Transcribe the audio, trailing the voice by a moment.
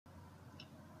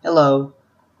Hello,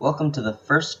 welcome to the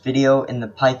first video in the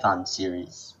Python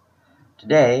series.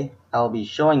 Today, I'll be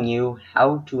showing you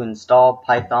how to install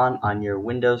Python on your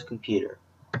Windows computer.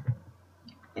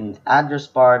 In the address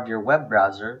bar of your web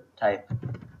browser, type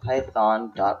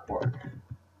python.org.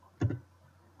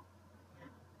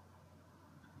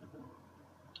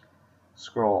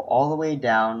 Scroll all the way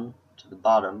down to the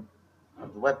bottom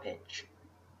of the web page.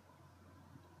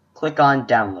 Click on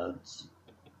Downloads.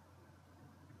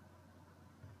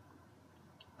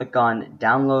 Click on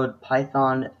Download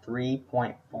Python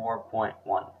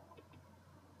 3.4.1.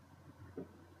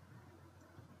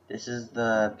 This is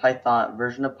the Python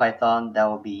version of Python that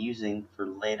we'll be using for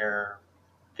later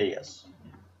videos.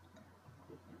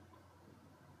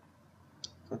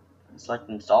 Select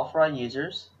Install for all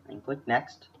users and click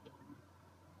Next.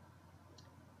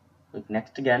 Click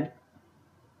Next again.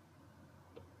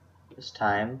 This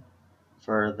time,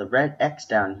 for the red X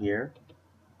down here,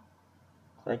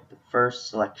 click the first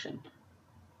selection.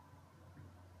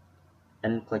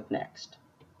 Then click Next.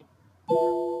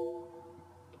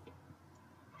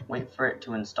 Wait for it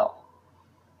to install.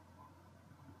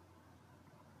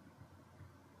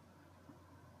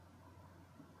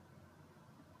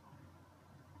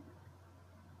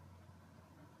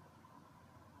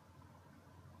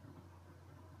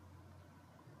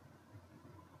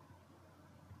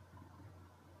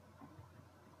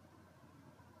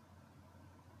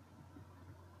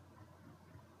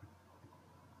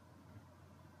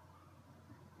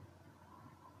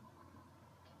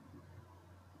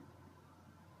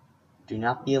 Do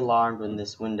not be alarmed when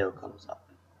this window comes up.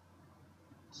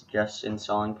 It's just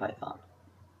installing Python.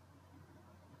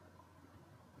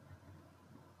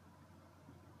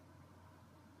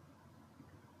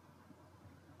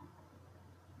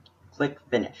 Click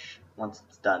Finish once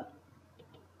it's done.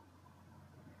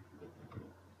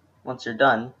 Once you're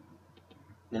done,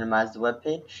 minimize the web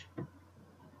page.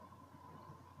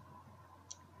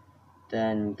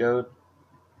 Then go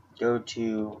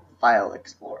to File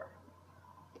Explorer.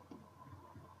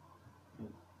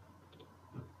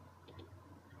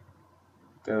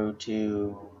 Go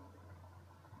to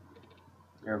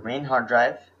your main hard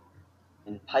drive,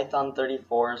 and Python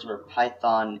 34 is where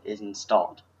Python is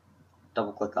installed.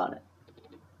 Double click on it.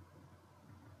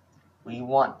 We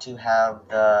want to have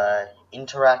the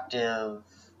interactive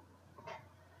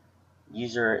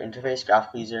user interface,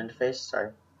 graphical user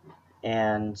interface,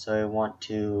 and so I want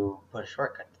to put a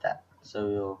shortcut to that. So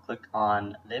you'll click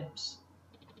on libs,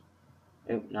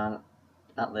 not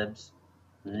libs,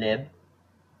 lib,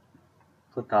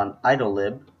 click on idle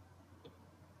lib,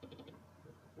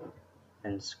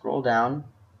 and scroll down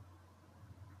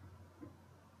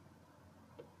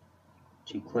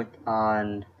to click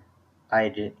on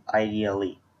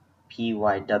IDLE,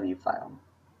 PYW file.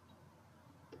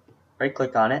 Right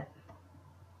click on it,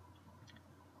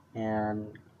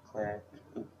 and click,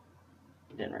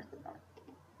 didn't right click on it.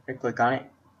 Right click on it,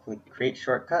 click create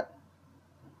shortcut,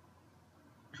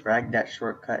 drag that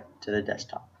shortcut to the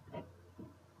desktop.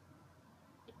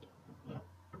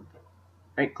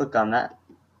 Right click on that,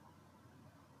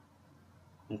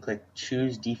 and click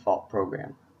choose default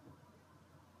program.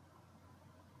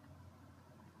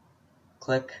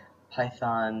 Click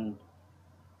pythonw.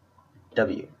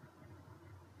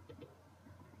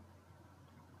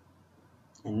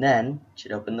 And then it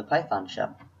should open the Python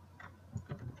shell.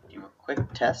 Do a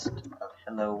quick test of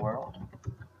hello world.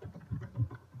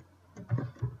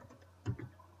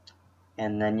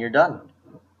 And then you're done.